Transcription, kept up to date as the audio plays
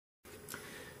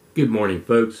Good morning,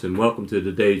 folks, and welcome to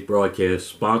today's broadcast,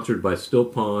 sponsored by Still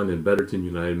Pond and Betterton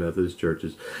United Methodist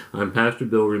Churches. I'm Pastor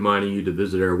Bill, reminding you to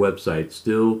visit our website,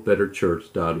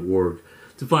 stillbetterchurch.org,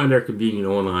 to find our convenient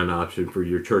online option for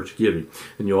your church giving.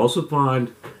 And you'll also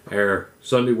find our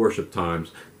Sunday worship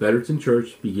times. Betterton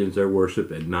Church begins their worship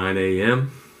at 9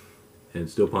 a.m., and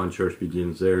Still Pond Church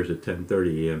begins theirs at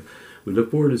 10:30 a.m. We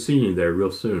look forward to seeing you there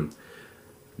real soon.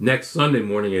 Next Sunday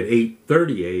morning at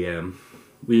 8:30 a.m.,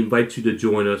 we invite you to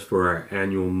join us for our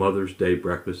annual Mother's Day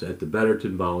breakfast at the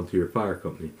Betterton Volunteer Fire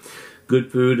Company.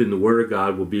 Good food and the Word of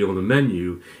God will be on the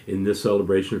menu in this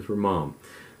celebration for Mom.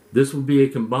 This will be a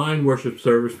combined worship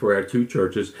service for our two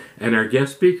churches, and our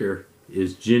guest speaker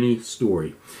is Jenny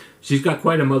Story. She's got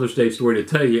quite a Mother's Day story to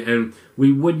tell you, and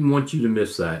we wouldn't want you to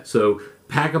miss that. So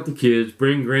pack up the kids,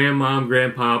 bring grandmom,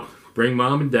 grandpop, bring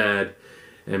mom and dad,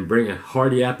 and bring a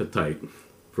hearty appetite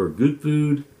for good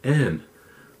food and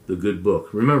the good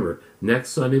book. Remember, next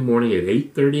Sunday morning at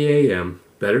 8:30 a.m.,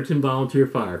 Betterton Volunteer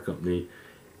Fire Company,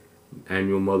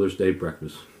 annual Mother's Day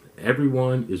breakfast.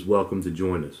 Everyone is welcome to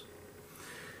join us.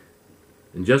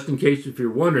 And just in case if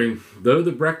you're wondering, though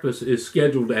the breakfast is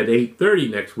scheduled at 8:30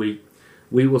 next week,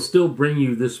 we will still bring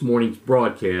you this morning's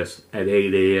broadcast at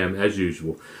 8 a.m. as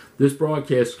usual. This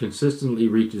broadcast consistently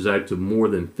reaches out to more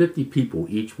than 50 people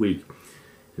each week.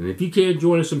 And if you can't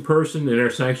join us in person in our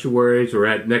sanctuaries or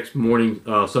at next morning,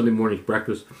 Sunday morning's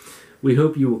breakfast, we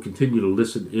hope you will continue to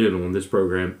listen in on this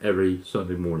program every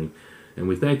Sunday morning. And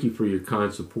we thank you for your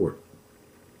kind support.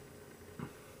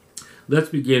 Let's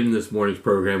begin this morning's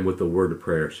program with a word of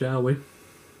prayer, shall we?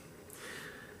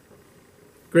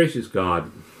 Gracious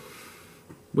God,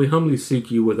 we humbly seek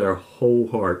you with our whole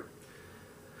heart.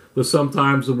 But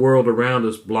sometimes the world around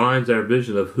us blinds our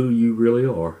vision of who you really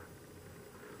are.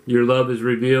 Your love is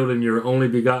revealed in your only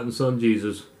begotten Son,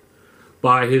 Jesus.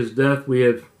 By his death we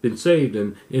have been saved,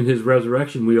 and in his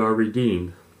resurrection we are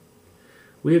redeemed.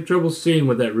 We have trouble seeing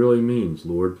what that really means,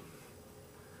 Lord.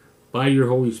 By your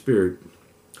Holy Spirit,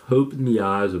 open the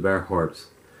eyes of our hearts,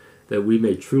 that we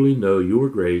may truly know your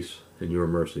grace and your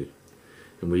mercy.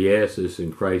 And we ask this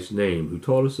in Christ's name, who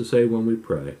taught us to say when we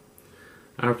pray,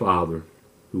 Our Father,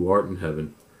 who art in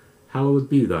heaven,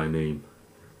 hallowed be thy name.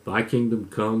 Thy kingdom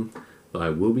come, thy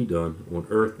will be done on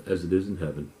earth as it is in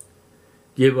heaven.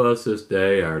 Give us this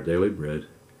day our daily bread,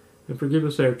 and forgive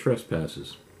us our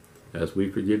trespasses, as we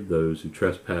forgive those who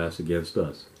trespass against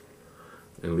us.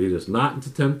 And lead us not into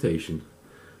temptation,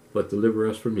 but deliver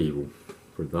us from evil.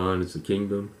 For thine is the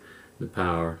kingdom, the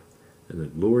power, and the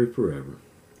glory forever.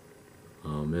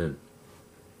 Amen.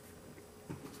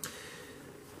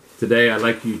 Today I'd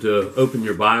like you to open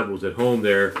your Bibles at home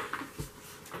there.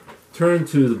 Turn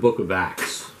to the book of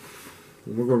Acts.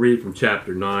 We're going to read from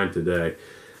chapter 9 today,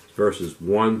 verses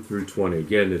 1 through 20.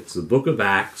 Again, it's the book of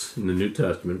Acts in the New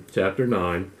Testament, chapter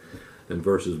 9, and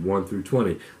verses 1 through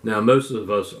 20. Now, most of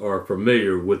us are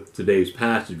familiar with today's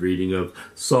passage reading of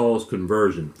Saul's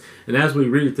conversion. And as we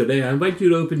read it today, I invite you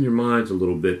to open your minds a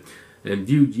little bit and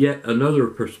view yet another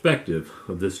perspective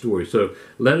of this story. So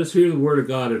let us hear the word of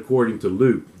God according to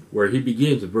Luke, where he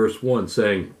begins at verse 1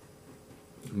 saying,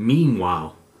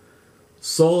 Meanwhile,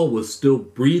 Saul was still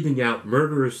breathing out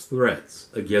murderous threats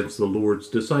against the Lord's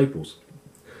disciples.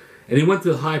 And he went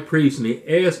to the high priest and he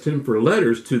asked him for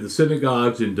letters to the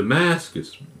synagogues in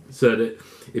Damascus, said that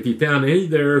if he found any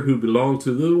there who belonged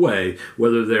to the way,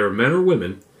 whether they were men or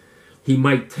women, he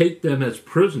might take them as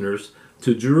prisoners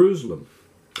to Jerusalem.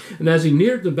 And as he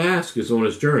neared Damascus on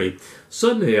his journey,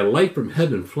 suddenly a light from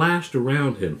heaven flashed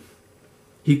around him.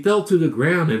 He fell to the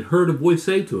ground and heard a voice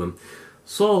say to him,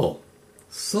 Saul,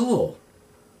 Saul,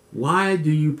 why do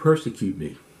you persecute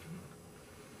me?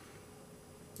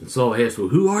 And Saul asked, Well,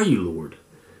 who are you, Lord?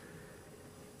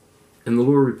 And the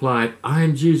Lord replied, I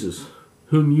am Jesus,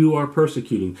 whom you are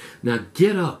persecuting. Now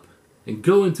get up and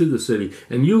go into the city,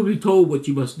 and you will be told what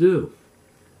you must do.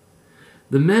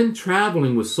 The men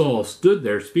traveling with Saul stood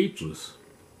there speechless.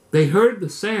 They heard the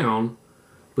sound,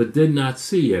 but did not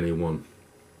see anyone.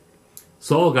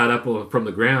 Saul got up from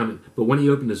the ground, but when he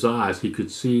opened his eyes, he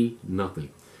could see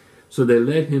nothing. So they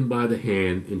led him by the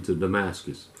hand into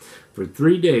Damascus. For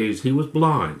 3 days he was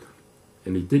blind,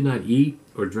 and he did not eat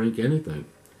or drink anything.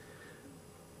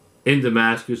 In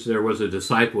Damascus there was a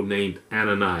disciple named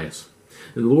Ananias.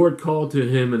 And the Lord called to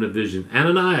him in a vision,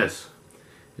 Ananias!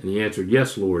 And he answered,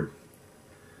 Yes, Lord.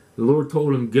 The Lord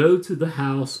told him, Go to the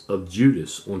house of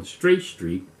Judas on Straight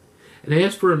Street, and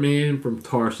ask for a man from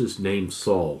Tarsus named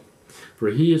Saul,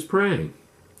 for he is praying.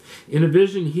 In a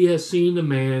vision he has seen a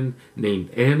man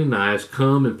named Ananias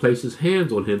come and place his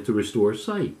hands on him to restore his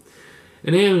sight.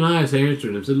 And Ananias answered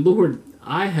him and said, Lord,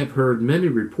 I have heard many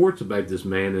reports about this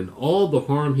man and all the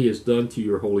harm he has done to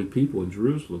your holy people in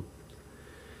Jerusalem.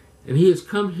 And he has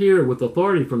come here with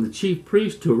authority from the chief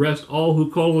priest to arrest all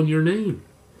who call on your name.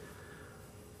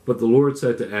 But the Lord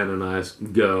said to Ananias,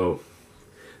 Go.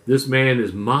 This man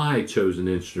is my chosen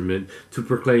instrument to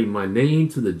proclaim my name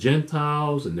to the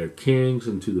Gentiles and their kings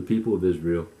and to the people of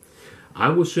Israel. I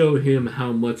will show him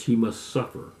how much he must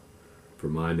suffer for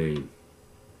my name.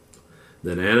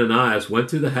 Then Ananias went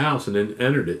to the house and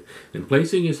entered it, and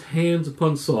placing his hands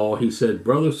upon Saul, he said,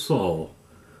 Brother Saul,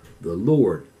 the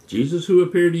Lord, Jesus who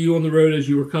appeared to you on the road as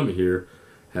you were coming here,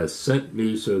 has sent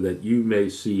me so that you may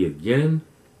see again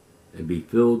and be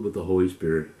filled with the Holy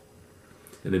Spirit.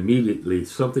 And immediately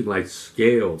something like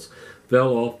scales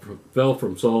fell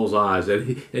from Saul's eyes,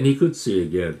 and he could see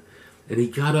again. And he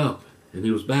got up, and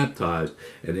he was baptized,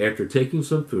 and after taking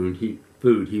some food, he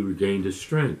regained his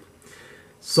strength.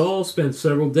 Saul spent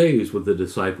several days with the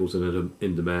disciples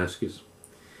in Damascus,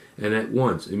 and at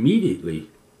once, immediately,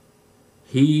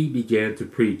 he began to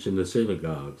preach in the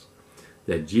synagogues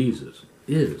that Jesus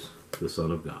is the Son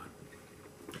of God.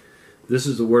 This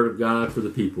is the word of God for the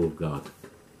people of God.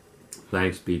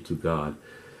 Thanks be to God.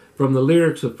 From the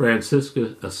lyrics of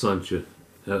Francisca Assumption,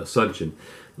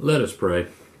 let us pray.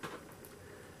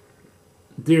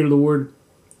 Dear Lord,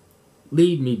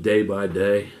 lead me day by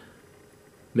day.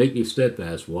 Make me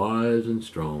steadfast, wise, and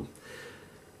strong.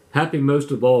 Happy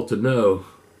most of all to know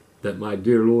that my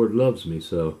dear Lord loves me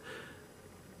so.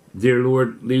 Dear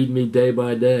Lord, lead me day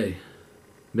by day.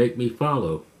 Make me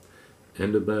follow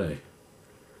and obey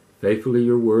faithfully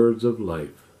your words of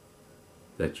life,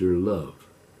 that your love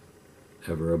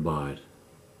ever abide.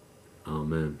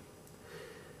 Amen.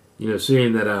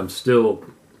 Seeing that I'm still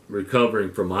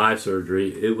recovering from eye surgery,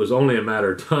 it was only a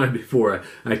matter of time before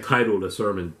I titled a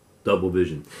sermon Double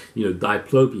Vision.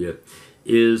 Diplopia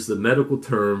is the medical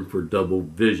term for double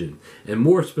vision. And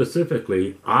more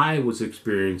specifically, I was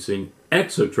experiencing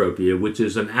exotropia, which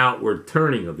is an outward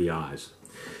turning of the eyes.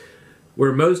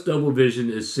 Where most double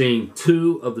vision is seeing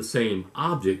two of the same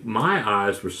object, my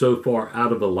eyes were so far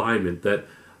out of alignment that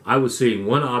I was seeing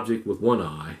one object with one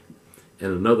eye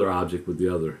and another object with the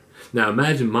other. Now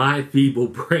imagine my feeble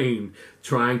brain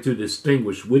trying to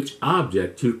distinguish which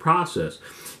object to process.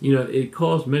 It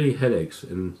caused many headaches,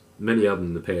 and many of them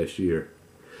in the past year.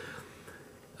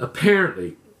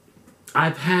 Apparently,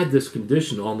 I've had this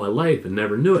condition all my life and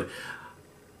never knew it.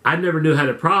 I never knew I had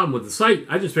a problem with the sight.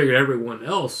 I just figured everyone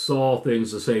else saw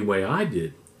things the same way I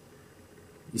did.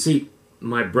 You see,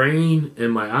 my brain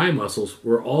and my eye muscles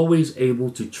were always able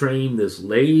to train this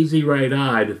lazy right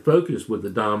eye to focus with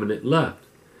the dominant left.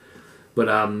 But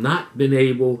I've not been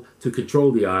able to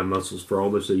control the eye muscles for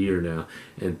almost a year now.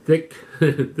 And thick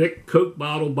Coke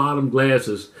bottle bottom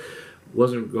glasses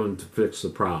wasn't going to fix the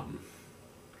problem.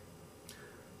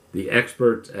 The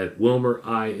experts at Wilmer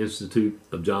Eye Institute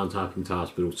of Johns Hopkins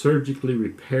Hospital surgically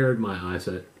repaired my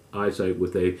eyesight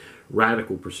with a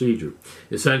radical procedure.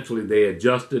 Essentially, they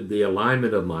adjusted the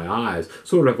alignment of my eyes,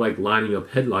 sort of like lining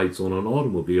up headlights on an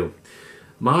automobile.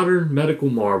 Modern medical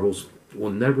marvels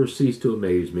will never cease to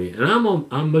amaze me, and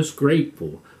I'm most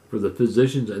grateful for the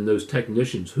physicians and those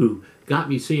technicians who got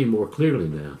me seeing more clearly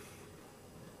now.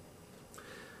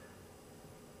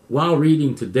 While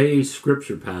reading today's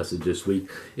scripture passage this week,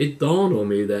 it dawned on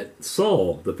me that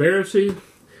Saul, the Pharisee,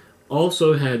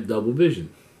 also had double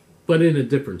vision, but in a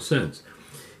different sense.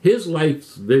 His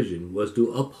life's vision was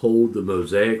to uphold the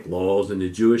Mosaic laws and the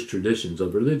Jewish traditions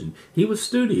of religion. He was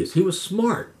studious, he was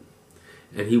smart,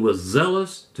 and he was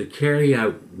zealous to carry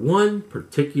out one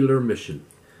particular mission: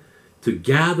 to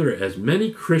gather as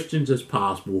many Christians as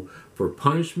possible for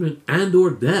punishment and or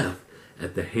death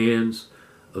at the hands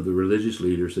of the religious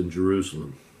leaders in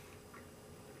Jerusalem.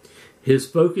 His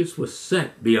focus was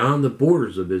set beyond the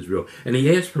borders of Israel, and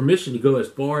he asked permission to go as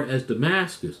far as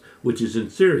Damascus, which is in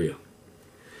Syria.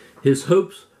 His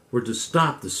hopes were to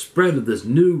stop the spread of this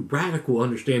new radical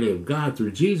understanding of God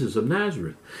through Jesus of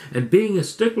Nazareth. And being a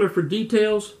stickler for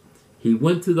details, he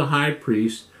went to the high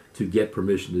priest to get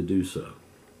permission to do so.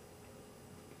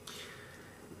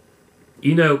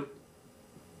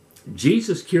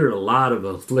 Jesus cured a lot of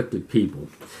afflicted people.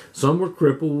 Some were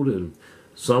crippled, and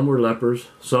some were lepers,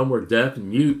 some were deaf and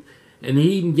mute, and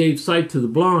he even gave sight to the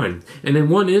blind. And in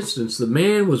one instance, the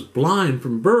man was blind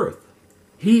from birth.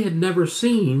 He had never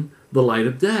seen the light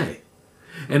of day.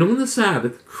 And on the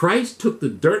Sabbath, Christ took the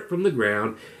dirt from the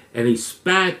ground, and he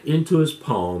spat into his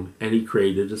palm, and he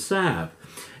created a salve.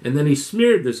 And then he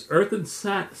smeared this earthen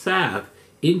salve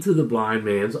into the blind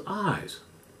man's eyes.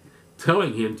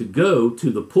 telling him to go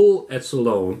to the pool at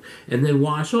Siloam and then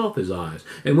wash off his eyes.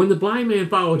 And when the blind man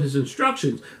followed his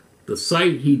instructions, the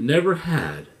sight he never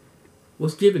had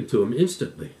was given to him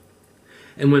instantly.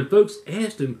 And when folks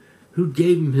asked him who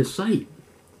gave him his sight,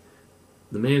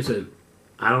 the man said,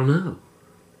 I don't know.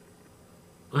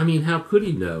 I mean, how could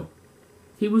he know?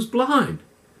 He was blind.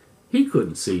 He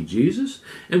couldn't see Jesus.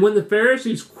 And when the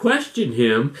Pharisees questioned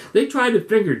him, they tried to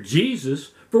finger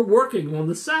Jesus for working on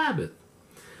the Sabbath.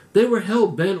 They were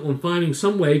hell-bent on finding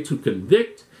some way to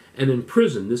convict and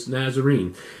imprison this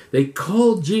Nazarene. They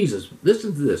called Jesus,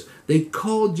 listen to this, they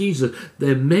called Jesus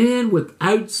the man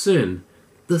without sin,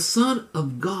 the Son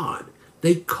of God.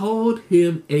 They called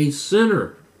him a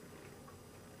sinner.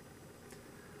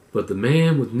 But the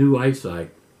man with new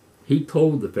eyesight, he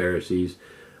told the Pharisees,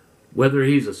 whether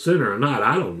he's a sinner or not,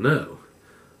 I don't know.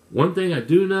 One thing I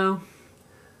do know,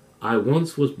 I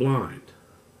once was blind,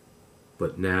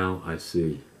 but now I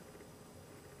see.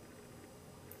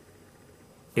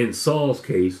 In Saul's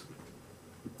case,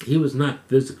 he was not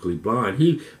physically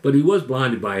blind, but he was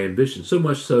blinded by ambition, so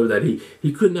much so that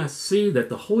he could not see that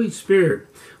the Holy Spirit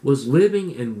was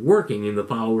living and working in the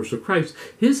followers of Christ.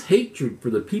 His hatred for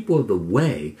the people of the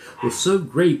way was so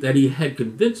great that he had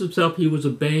convinced himself he was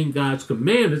obeying God's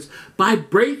commandments by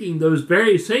breaking those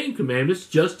very same commandments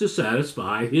just to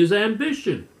satisfy his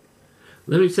ambition.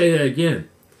 Let me say that again.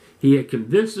 He had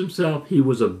convinced himself he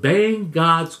was obeying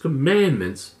God's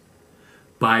commandments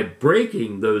by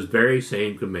breaking those very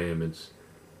same commandments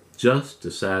just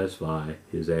to satisfy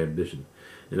his ambition.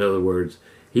 In other words,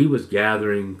 he was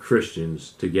gathering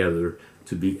Christians together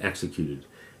to be executed.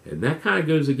 And that kind of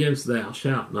goes against thou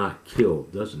shalt not kill,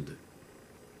 doesn't it?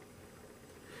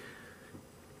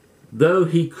 Though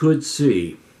he could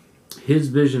see, his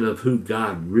vision of who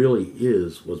God really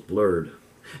is was blurred.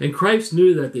 And Christ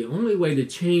knew that the only way to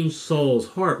change Saul's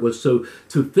heart was to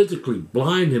physically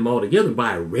blind him altogether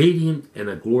by a radiant and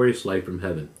a glorious light from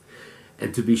heaven.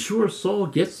 And to be sure Saul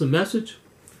gets the message,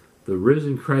 the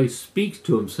risen Christ speaks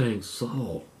to him saying,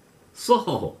 Saul,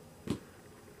 Saul,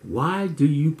 why do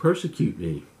you persecute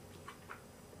me?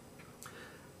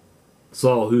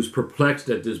 Saul, who's perplexed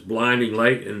at this blinding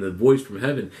light and the voice from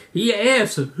heaven, he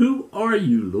asks, who are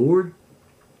you, Lord?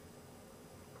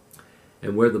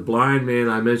 And where the blind man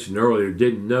I mentioned earlier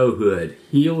didn't know who had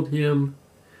healed him,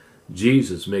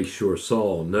 Jesus makes sure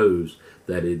Saul knows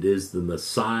that it is the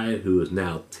Messiah who is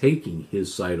now taking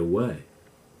his sight away.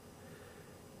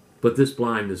 But this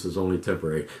blindness is only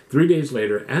temporary. 3 days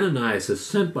later, Ananias is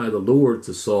sent by the Lord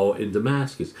to Saul in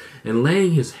Damascus, and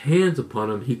laying his hands upon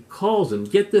him, he calls him,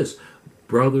 get this,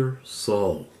 Brother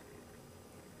Saul.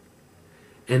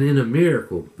 And in a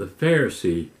miracle, the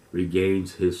Pharisee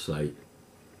regains his sight.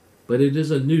 But it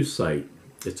is a new sight.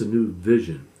 It's a new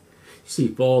vision. You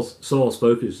see, Saul's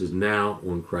focus is now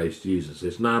on Christ Jesus.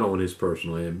 It's not on his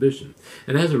personal ambition.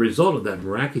 And as a result of that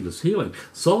miraculous healing,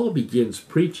 Saul begins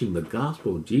preaching the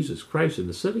gospel of Jesus Christ in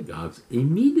the synagogues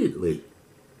immediately.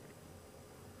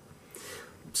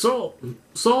 Saul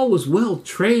was well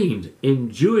trained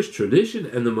in Jewish tradition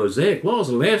and the Mosaic laws.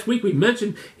 And last week we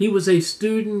mentioned he was a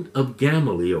student of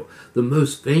Gamaliel, the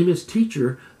most famous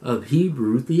teacher of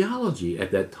Hebrew theology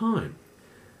at that time.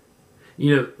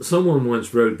 You know, someone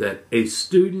once wrote that a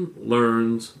student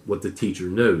learns what the teacher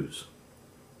knows,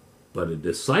 but a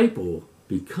disciple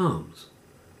becomes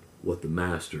what the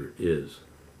master is.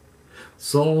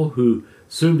 Saul, who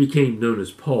soon became known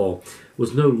as Paul,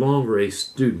 was no longer a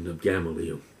student of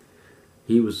Gamaliel.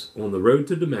 He was on the road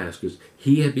to Damascus.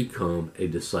 He had become a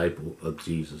disciple of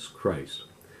Jesus Christ.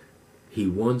 He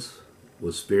once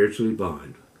was spiritually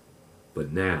blind,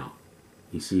 but now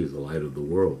he sees the light of the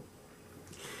world.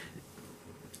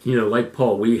 You know, like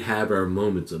Paul, we have our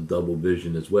moments of double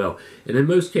vision as well. And in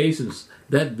most cases,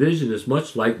 that vision is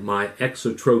much like my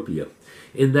exotropia,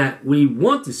 in that we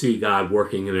want to see God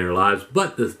working in our lives,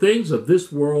 but the things of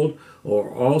this world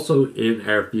are also in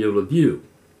our field of view.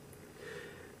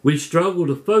 We struggle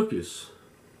to focus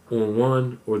on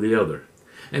one or the other.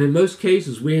 And in most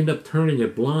cases, we end up turning a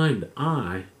blind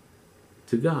eye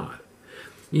to God.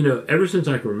 You know, ever since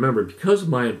I can remember, because of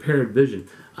my impaired vision,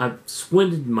 I've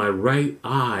squinted my right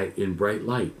eye in bright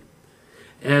light.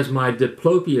 As my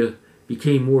diplopia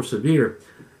became more severe,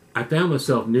 I found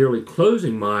myself nearly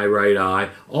closing my right eye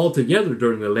altogether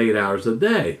during the late hours of the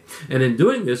day. And in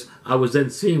doing this, I was then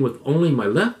seeing with only my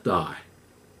left eye.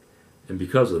 And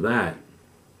because of that,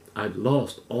 I'd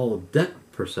lost all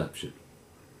depth perception.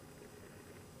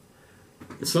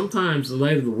 Sometimes the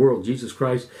light of the world, Jesus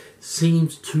Christ,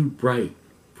 seems too bright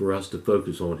for us to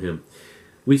focus on him.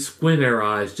 We squint our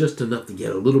eyes just enough to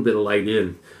get a little bit of light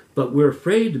in, but we're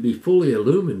afraid to be fully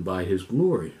illumined by his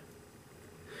glory.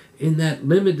 In that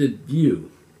limited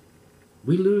view,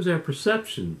 we lose our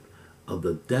perception of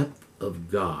the depth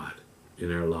of God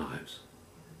in our lives.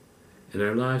 And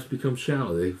our lives become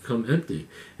shallow. They become empty.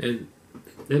 And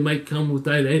they might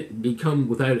become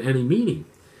without any meaning.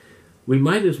 We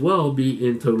might as well be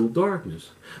in total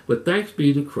darkness. But thanks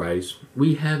be to Christ,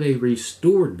 we have a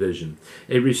restored vision,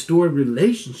 a restored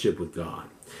relationship with God.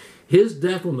 His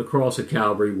death on the cross of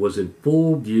Calvary was in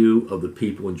full view of the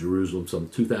people in Jerusalem some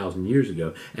 2,000 years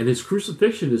ago, and his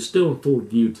crucifixion is still in full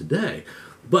view today.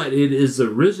 But it is the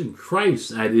risen Christ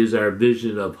that is our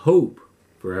vision of hope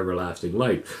for everlasting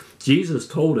life. Jesus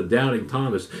told a doubting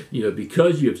Thomas,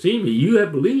 because you have seen me, you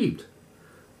have believed.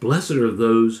 Blessed are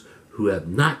those who have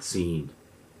not seen,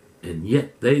 and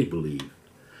yet they believe.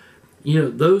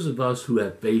 Those of us who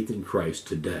have faith in Christ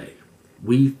today,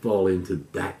 we fall into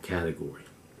that category.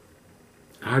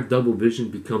 Our double vision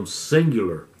becomes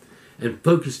singular and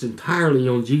focused entirely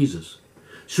on Jesus.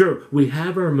 Sure, we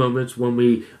have our moments when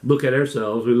we look at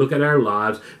ourselves, we look at our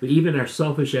lives, even our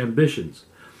selfish ambitions.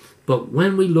 But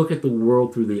when we look at the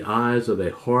world through the eyes of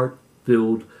a heart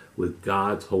filled with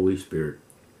God's Holy Spirit,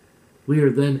 we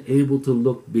are then able to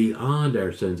look beyond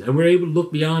our sins, and we're able to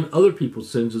look beyond other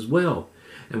people's sins as well,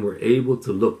 and we're able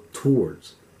to look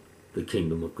towards the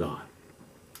kingdom of God.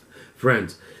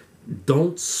 Friends,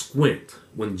 don't squint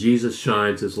when Jesus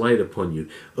shines his light upon you.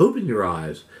 Open your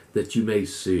eyes that you may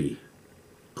see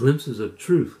glimpses of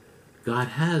truth God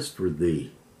has for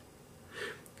thee.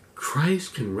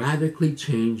 Christ can radically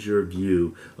change your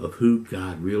view of who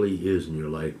God really is in your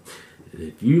life. And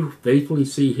if you faithfully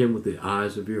see him with the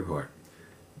eyes of your heart,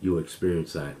 you'll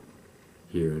experience that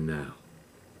here and now.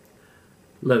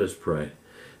 Let us pray.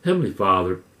 Heavenly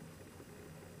Father,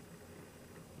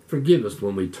 forgive us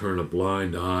when we turn a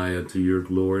blind eye unto your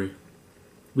glory.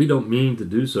 We don't mean to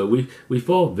do so. We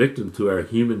fall victim to our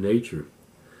human nature.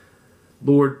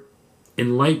 Lord,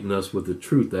 enlighten us with the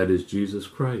truth that is Jesus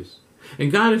Christ.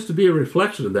 And God is to be a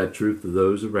reflection of that truth to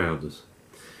those around us.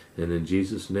 And in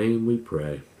Jesus' name we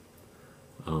pray.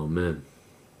 Amen.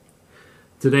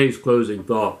 Today's closing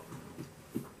thought.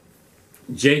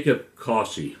 Jacob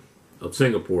Kaushee of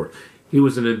Singapore. He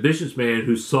was an ambitious man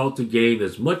who sought to gain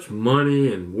as much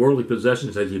money and worldly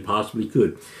possessions as he possibly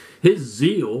could. His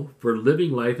zeal for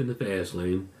living life in the fast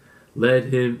lane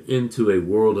led him into a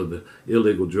world of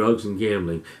illegal drugs and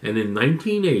gambling. And in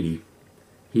 1980,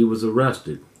 he was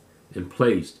arrested and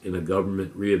placed in a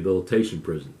government rehabilitation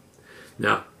prison.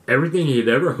 Now, everything he had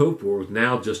ever hoped for was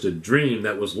now just a dream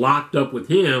that was locked up with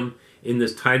him in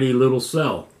this tiny little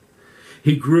cell.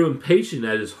 He grew impatient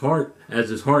as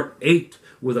his heart ached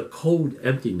with a cold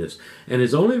emptiness, and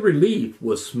his only relief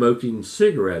was smoking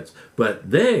cigarettes. But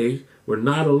they were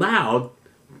not allowed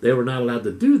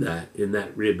to do that in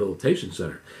that rehabilitation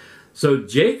center. So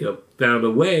Jacob found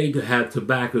a way to have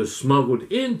tobacco smuggled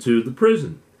into the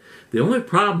prison. The only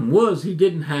problem was he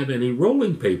didn't have any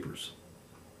rolling papers.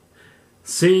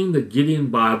 Seeing the Gideon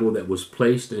Bible that was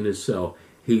placed in his cell,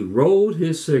 he rolled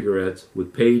his cigarettes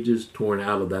with pages torn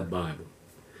out of that Bible.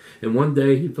 And one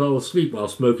day he fell asleep while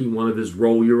smoking one of his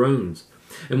roll your owns.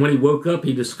 And when he woke up,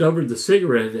 he discovered the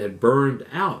cigarette had burned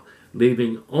out,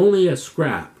 leaving only a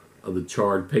scrap of the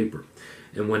charred paper.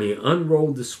 And when he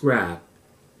unrolled the scrap,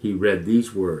 he read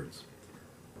these words: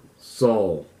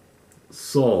 Saul,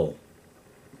 Saul,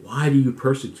 why do you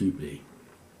persecute me?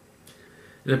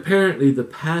 And apparently the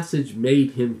passage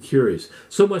made him curious,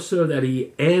 so much so that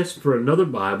he asked for another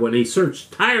Bible, and he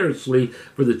searched tirelessly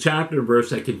for the chapter and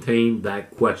verse that contained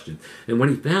that question. And when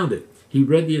he found it, he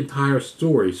read the entire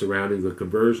story surrounding the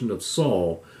conversion of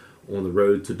Saul on the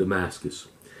road to Damascus.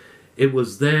 It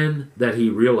was then that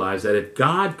he realized that if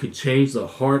God could change the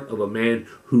heart of a man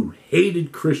who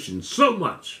hated Christians so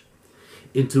much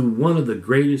into one of the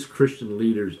greatest Christian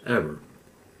leaders ever,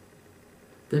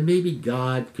 then maybe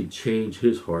God could change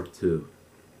his heart too.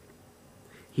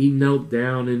 He knelt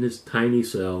down in his tiny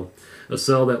cell, a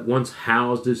cell that once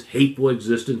housed his hateful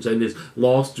existence and his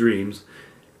lost dreams,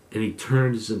 and he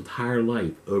turned his entire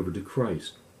life over to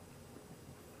Christ.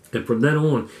 And from then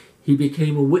on, he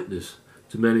became a witness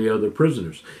to many other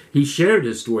prisoners. He shared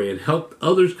his story and helped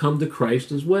others come to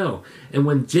Christ as well. And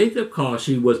when Jacob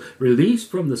Kaushee was released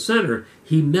from the center,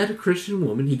 he met a Christian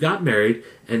woman, he got married,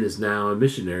 and is now a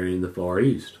missionary in the Far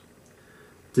East.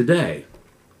 Today,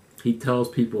 he tells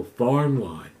people far and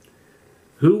wide,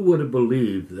 who would have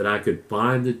believed that I could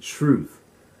find the truth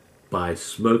by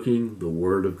smoking the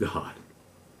Word of God?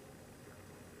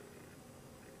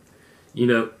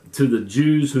 To the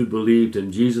Jews who believed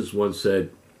him, Jesus once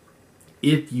said,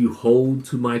 if you hold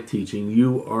to my teaching,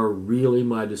 you are really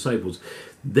my disciples.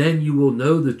 Then you will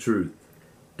know the truth,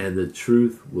 and the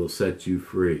truth will set you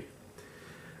free.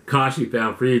 Kashi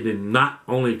found freedom not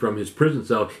only from his prison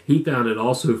cell, he found it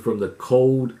also from the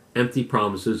cold, empty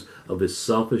promises of his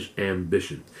selfish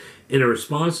ambition. In a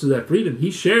response to that freedom,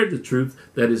 he shared the truth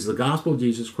that is the gospel of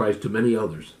Jesus Christ to many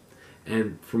others.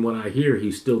 And from what I hear,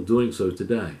 he's still doing so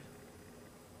today.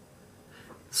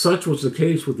 Such was the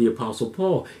case with the Apostle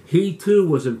Paul. He too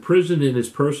was imprisoned in his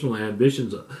personal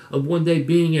ambitions of one day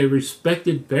being a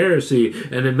respected Pharisee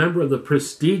and a member of the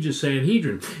prestigious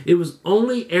Sanhedrin. It was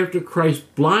only after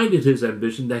Christ blinded his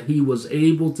ambition that he was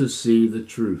able to see the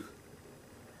truth.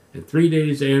 And 3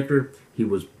 days after he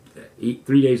was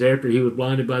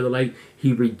blinded by the light,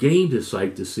 he regained his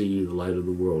sight to see the light of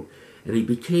the world. And he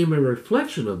became a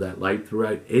reflection of that light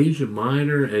throughout Asia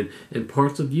Minor and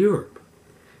parts of Europe.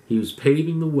 He was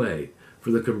paving the way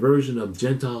for the conversion of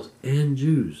Gentiles and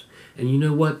Jews. And you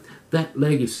know what? That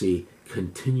legacy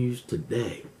continues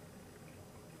today.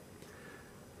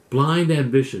 Blind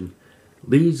ambition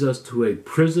leads us to a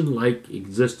prison-like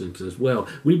existence as well.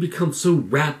 We become so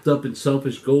wrapped up in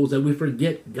selfish goals that we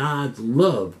forget God's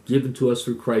love given to us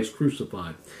through Christ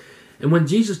crucified. And when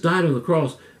Jesus died on the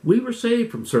cross, we were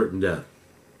saved from certain death.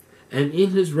 And in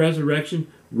his resurrection,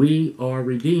 we are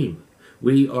redeemed.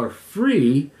 We are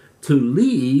free to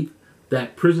leave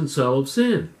that prison cell of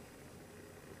sin.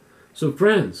 So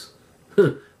friends,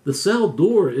 the cell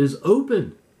door is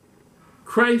open.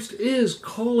 Christ is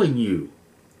calling you.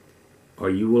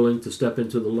 Are you willing to step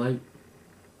into the light?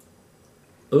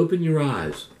 Open your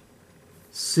eyes,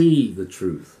 see the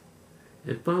truth,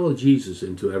 and follow Jesus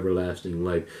into everlasting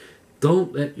life.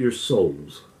 Don't let your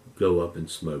souls go up in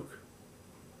smoke.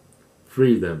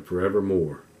 Free them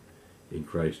forevermore in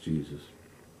Christ Jesus.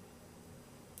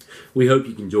 We hope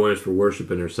you can join us for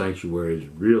worship in our sanctuaries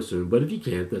real soon, but if you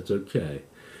can't, that's okay.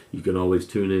 You can always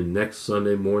tune in next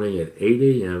Sunday morning at 8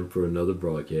 a.m. for another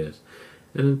broadcast.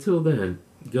 And until then,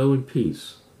 go in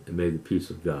peace, and may the peace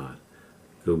of God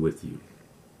go with you.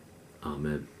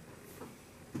 Amen.